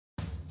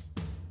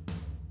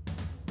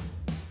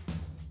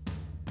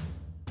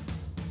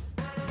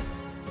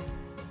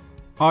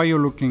Are you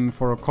looking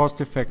for a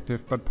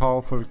cost-effective but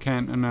powerful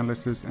CAN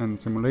analysis and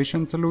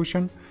simulation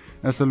solution?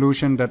 A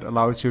solution that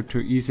allows you to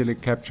easily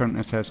capture and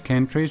assess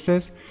CAN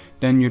traces?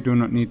 Then you do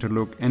not need to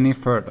look any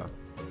further.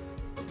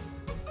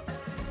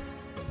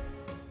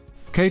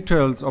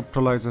 K2L's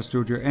OptoLyzer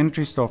Studio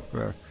Entry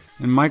software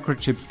and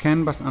Microchip's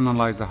CAN bus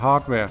Analyzer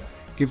hardware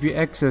give you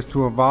access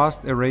to a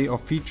vast array of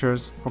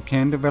features for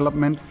CAN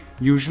development,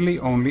 usually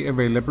only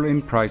available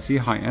in pricey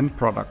high-end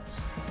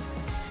products.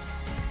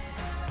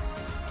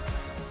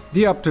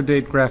 The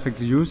up-to-date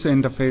graphical user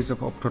interface of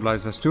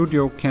OptoLyzer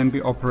Studio can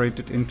be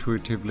operated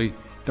intuitively.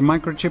 The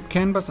Microchip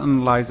CAN bus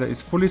Analyzer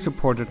is fully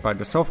supported by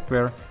the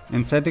software,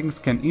 and settings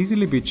can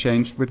easily be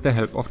changed with the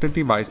help of the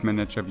Device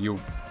Manager view.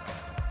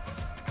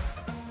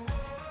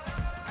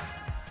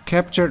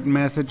 Captured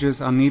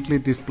messages are neatly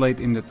displayed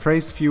in the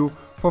trace view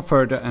for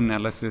further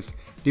analysis.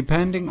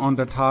 Depending on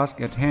the task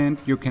at hand,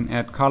 you can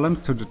add columns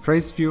to the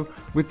trace view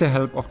with the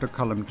help of the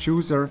column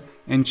chooser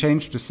and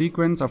change the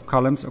sequence of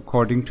columns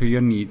according to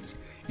your needs.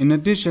 In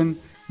addition,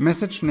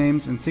 message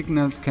names and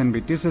signals can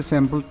be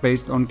disassembled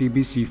based on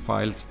DBC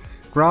files.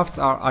 Graphs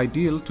are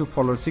ideal to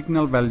follow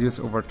signal values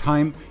over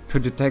time to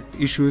detect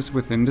issues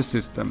within the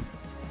system.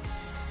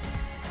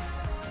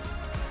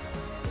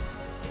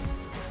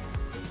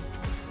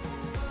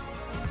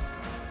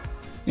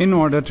 In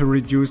order to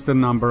reduce the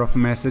number of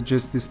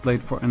messages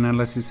displayed for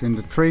analysis in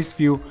the trace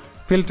view,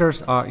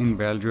 filters are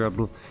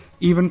invaluable.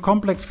 Even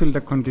complex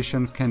filter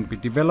conditions can be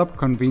developed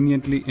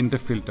conveniently in the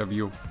filter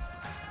view.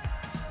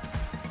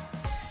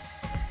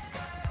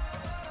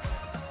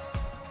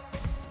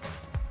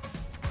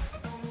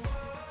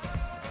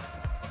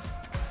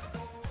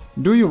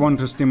 Do you want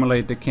to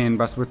stimulate the CAN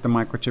bus with the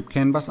Microchip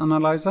CAN bus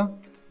Analyzer?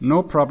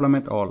 No problem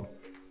at all.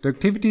 The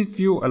Activities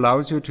view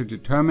allows you to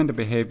determine the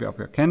behavior of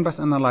your CAN bus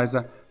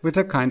Analyzer with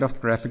a kind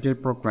of graphical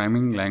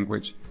programming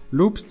language.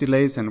 Loops,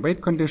 delays and wait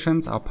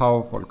conditions are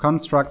powerful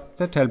constructs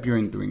that help you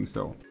in doing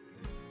so.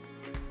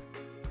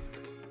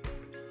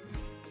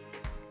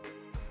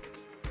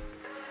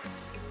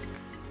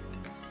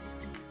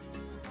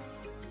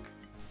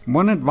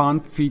 One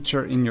advanced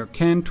feature in your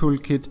CAN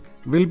toolkit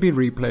will be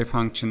replay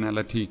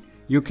functionality.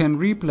 You can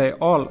replay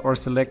all or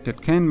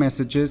selected CAN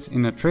messages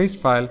in a trace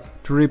file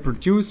to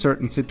reproduce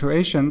certain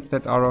situations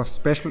that are of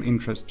special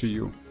interest to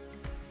you.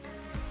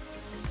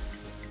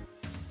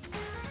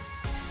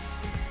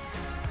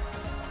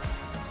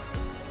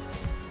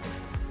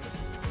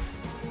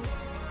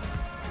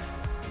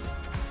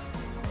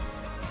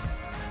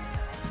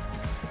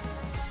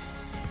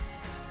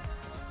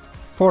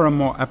 For a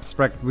more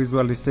abstract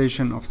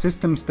visualization of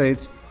system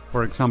states,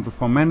 for example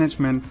for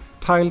management,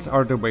 tiles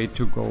are the way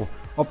to go.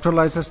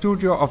 OptoLyzer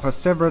Studio offers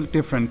several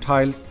different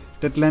tiles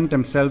that lend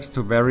themselves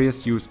to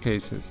various use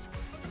cases.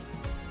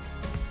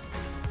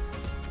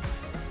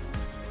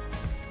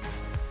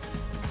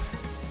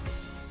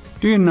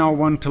 Do you now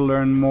want to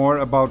learn more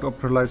about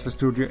OptoLyzer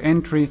Studio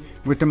Entry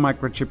with the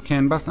Microchip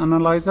CAN bus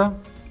Analyzer?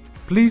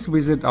 Please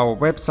visit our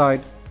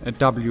website at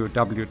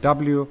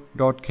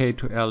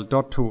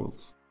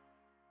www.k2l.tools.